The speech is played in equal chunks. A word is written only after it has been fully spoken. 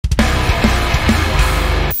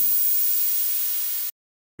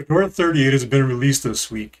Fedora 38 has been released this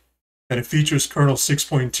week, and it features Kernel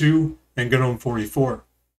 6.2 and Gnome 44.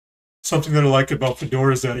 Something that I like about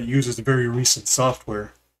Fedora is that it uses very recent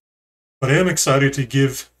software. But I am excited to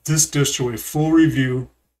give this distro a full review,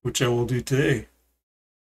 which I will do today.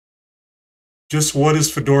 Just what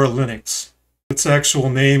is Fedora Linux? Its actual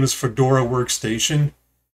name is Fedora Workstation.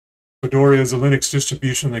 Fedora is a Linux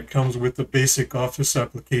distribution that comes with the basic Office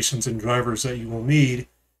applications and drivers that you will need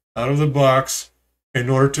out of the box in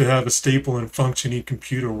order to have a stable and functioning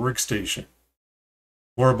computer workstation.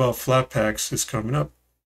 More about Flatpaks is coming up.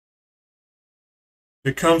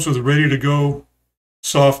 It comes with ready-to-go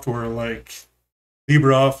software like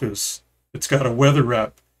LibreOffice. It's got a weather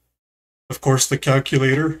app. Of course, the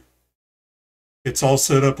calculator. It's all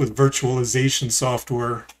set up with virtualization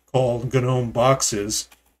software called Gnome boxes.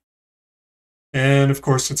 And of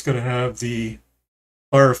course, it's going to have the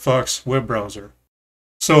Firefox web browser.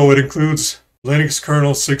 So it includes Linux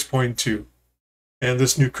kernel 6.2. And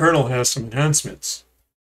this new kernel has some enhancements.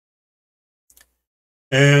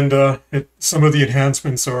 And some of the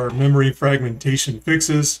enhancements are memory fragmentation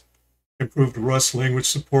fixes, improved Rust language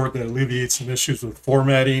support that alleviates some issues with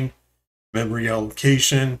formatting, memory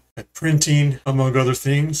allocation, and printing, among other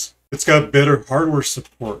things. It's got better hardware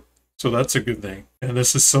support, so that's a good thing. And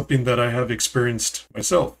this is something that I have experienced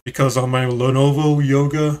myself, because on my Lenovo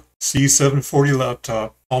Yoga C740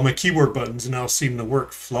 laptop, all my keyboard buttons now seem to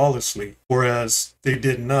work flawlessly, whereas they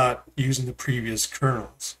did not using the previous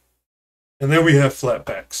kernels. And then we have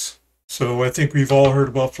Flatpaks. So I think we've all heard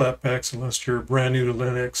about Flatpaks unless you're brand new to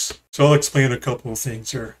Linux. So I'll explain a couple of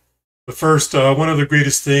things here. But first, one of the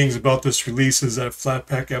greatest things about this release is that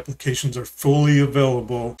Flatpak applications are fully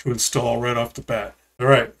available to install right off the bat. All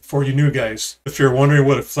right, for you new guys, if you're wondering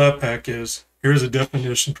what a Flatpak is, here's a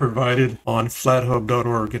definition provided on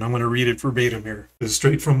flathub.org, and I'm going to read it verbatim here. This is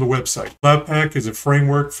straight from the website. Flatpak is a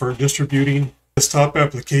framework for distributing desktop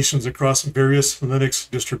applications across various Linux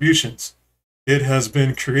distributions. It has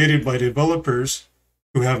been created by developers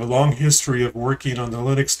who have a long history of working on the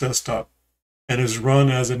Linux desktop and is run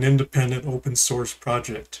as an independent open source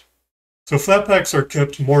project. So Flatpaks are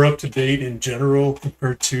kept more up to date in general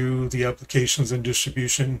compared to the applications and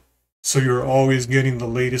distribution, so you're always getting the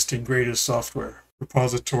latest and greatest software.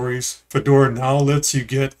 Repositories. Fedora now lets you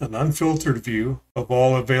get an unfiltered view of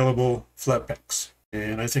all available Flatpaks.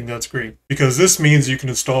 And I think that's great, because this means you can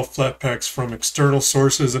install Flatpaks from external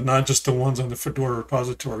sources and not just the ones on the Fedora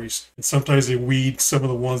repositories. And sometimes they weed some of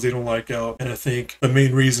the ones they don't like out. And I think the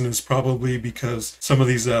main reason is probably because some of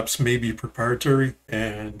these apps may be proprietary,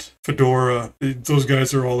 and Fedora, those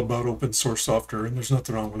guys are all about open source software, and there's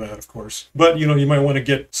nothing wrong with that, of course. But you know, you might want to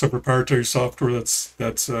get some proprietary software that's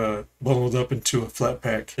bundled up into a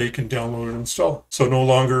Flatpak that you can download and install. So you no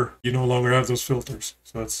longer have those filters.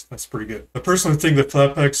 So that's pretty good. I personally think that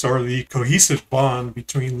Flatpaks are the cohesive bond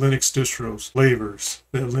between Linux distros, flavors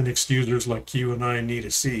that Linux users like you and I need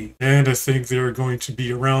to see. And I think they're going to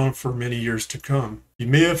be around for many years to come. You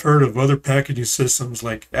may have heard of other packaging systems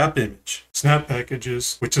like AppImage, Snap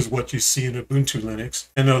packages, which is what you see in Ubuntu Linux,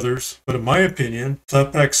 and others. But in my opinion,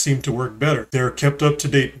 Flatpaks seem to work better. They are kept up to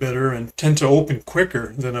date better and tend to open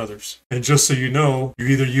quicker than others. And just so you know, you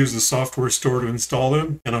either use the software store to install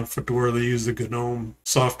them, and on Fedora they use the Gnome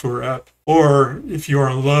software app. Or if you are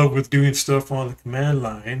in love with doing stuff on the command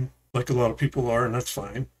line, like a lot of people are, and that's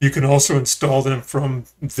fine, you can also install them from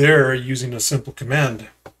there using a simple command.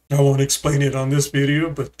 I won't explain it on this video,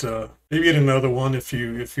 but maybe in another one, if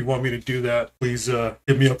you want me to do that, please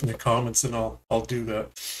hit me up in the comments and I'll do that.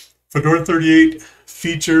 Fedora 38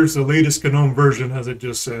 features the latest Gnome version, as I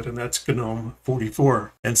just said, and that's Gnome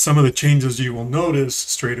 44. And some of the changes you will notice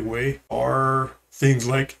straight away are things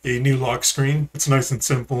like a new lock screen. It's nice and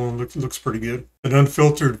simple and looks pretty good. An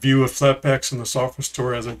unfiltered view of Flatpaks in the software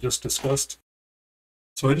store, as I just discussed.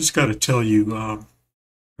 So I just got to tell you, I'm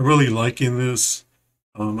really liking this.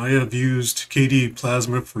 I have used KDE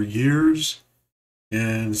Plasma for years,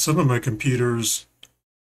 and some of my computers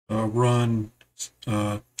run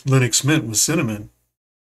Linux Mint with Cinnamon.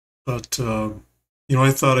 But,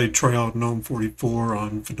 I thought I'd try out Gnome 44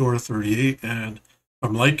 on Fedora 38, and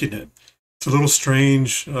I'm liking it. It's a little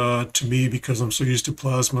strange to me because I'm so used to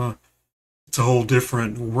Plasma. It's a whole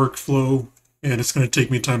different workflow, and it's going to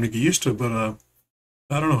take me time to get used to it, but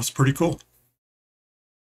I don't know, it's pretty cool.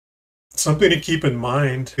 Something to keep in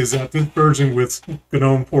mind is that this version with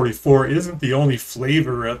Gnome 44 isn't the only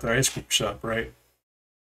flavor at the ice cream shop, right?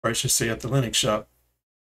 Or I should say at the Linux shop.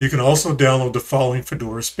 You can also download the following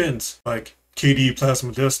Fedora spins, like KDE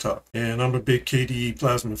Plasma desktop, and I'm a big KDE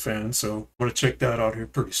Plasma fan, so I'm going to check that out here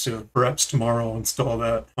pretty soon. Perhaps tomorrow I'll install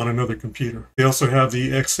that on another computer. They also have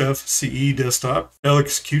the XFCE desktop,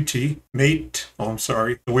 LXQT, Mate,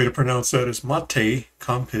 the way to pronounce that is Mate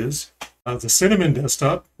Compiz. The Cinnamon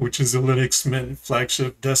desktop, which is a Linux Mint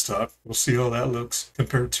flagship desktop. We'll see how that looks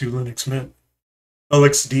compared to Linux Mint.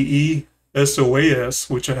 LXDE SOAS,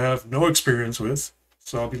 which I have no experience with,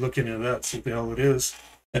 so I'll be looking at that, see what the hell it is.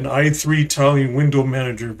 An i3 tiling window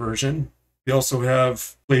manager version. They also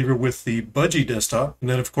have flavor with the Budgie desktop, and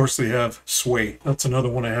then of course they have Sway. That's another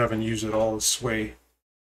one I haven't used at all, is Sway.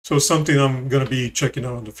 So something I'm going to be checking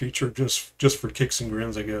out in the future, just for kicks and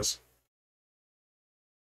grins, I guess.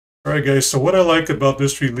 Alright guys, so what I like about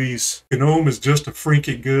this release, Gnome is just a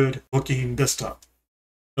freaking good looking desktop.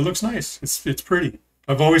 It looks nice, it's pretty.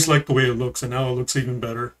 I've always liked the way it looks, and now it looks even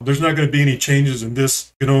better. There's not going to be any changes in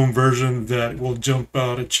this Gnome version that will jump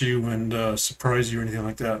out at you and surprise you or anything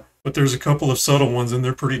like that. But there's a couple of subtle ones, and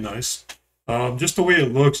they're pretty nice. Just the way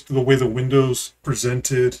it looks, the way the windows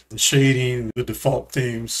presented, the shading, the default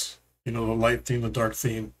themes, you know, the light theme, the dark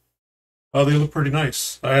theme. They look pretty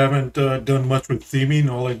nice. I haven't done much with theming.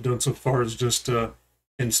 All I've done so far is just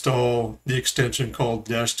install the extension called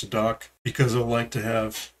Dash to Dock, because I like to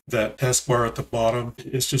have that taskbar at the bottom.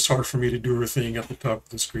 It's just hard for me to do everything at the top of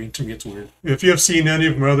the screen. To me, it's weird. If you have seen any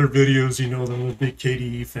of my other videos, you know that I'm a big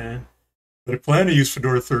KDE fan. But I plan to use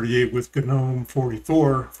Fedora 38 with GNOME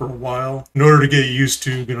 44 for a while in order to get used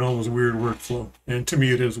to GNOME's weird workflow. And to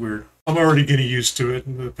me, it is weird. I'm already getting used to it.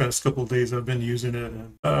 In the past couple of days, I've been using it,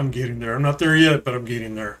 and I'm getting there. I'm not there yet, but I'm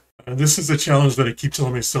getting there. And this is a challenge that I keep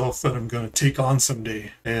telling myself that I'm going to take on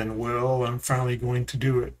someday. And, well, I'm finally going to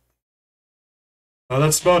do it.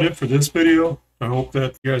 That's about it for this video. I hope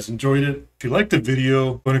that you guys enjoyed it. If you liked the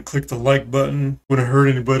video, go ahead and click the like button. Wouldn't hurt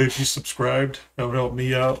anybody if you subscribed. That would help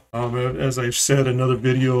me out. As I've said in other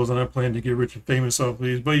videos, and I plan to get rich and famous off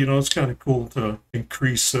these, but you know, it's kind of cool to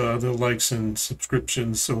increase the likes and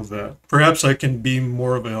subscriptions so that perhaps I can be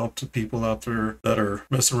more of a help to people out there that are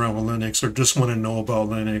messing around with Linux or just want to know about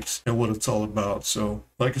Linux and what it's all about. So,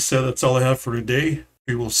 like I said, that's all I have for today.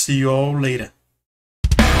 We will see you all later.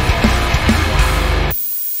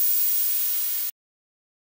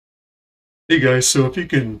 Hey guys, so if you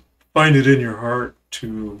can find it in your heart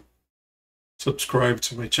to subscribe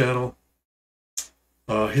to my channel,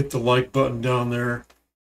 hit the like button down there,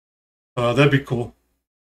 that'd be cool.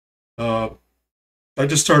 I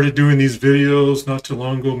just started doing these videos not too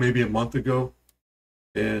long ago, maybe a month ago,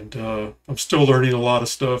 and I'm still learning a lot of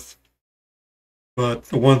stuff. But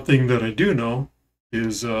the one thing that I do know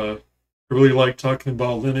is I really like talking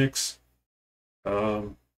about Linux.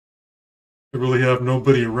 I really have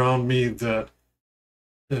nobody around me that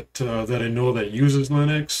I know that uses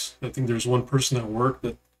Linux. I think there's one person at work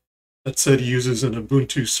that said he uses an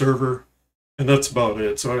Ubuntu server, and that's about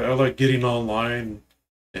it. So I like getting online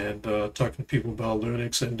and talking to people about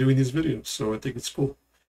Linux and doing these videos. So I think it's cool.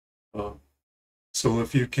 So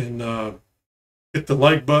if you can hit the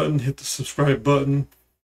like button, hit the subscribe button,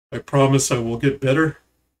 I promise I will get better.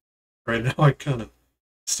 Right now I kind of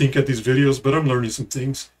stink at these videos, but I'm learning some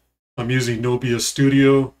things. I'm using Nobia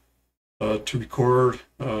Studio to record,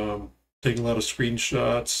 taking a lot of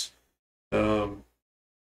screenshots, and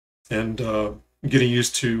getting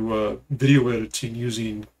used to video editing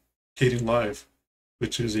using Kdenlive,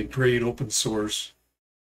 which is a great open source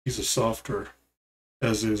piece of software,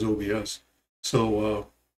 as is OBS. So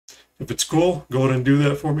if it's cool, go ahead and do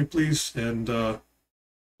that for me, please, and I'll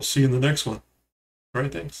see you in the next one. All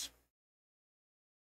right, thanks.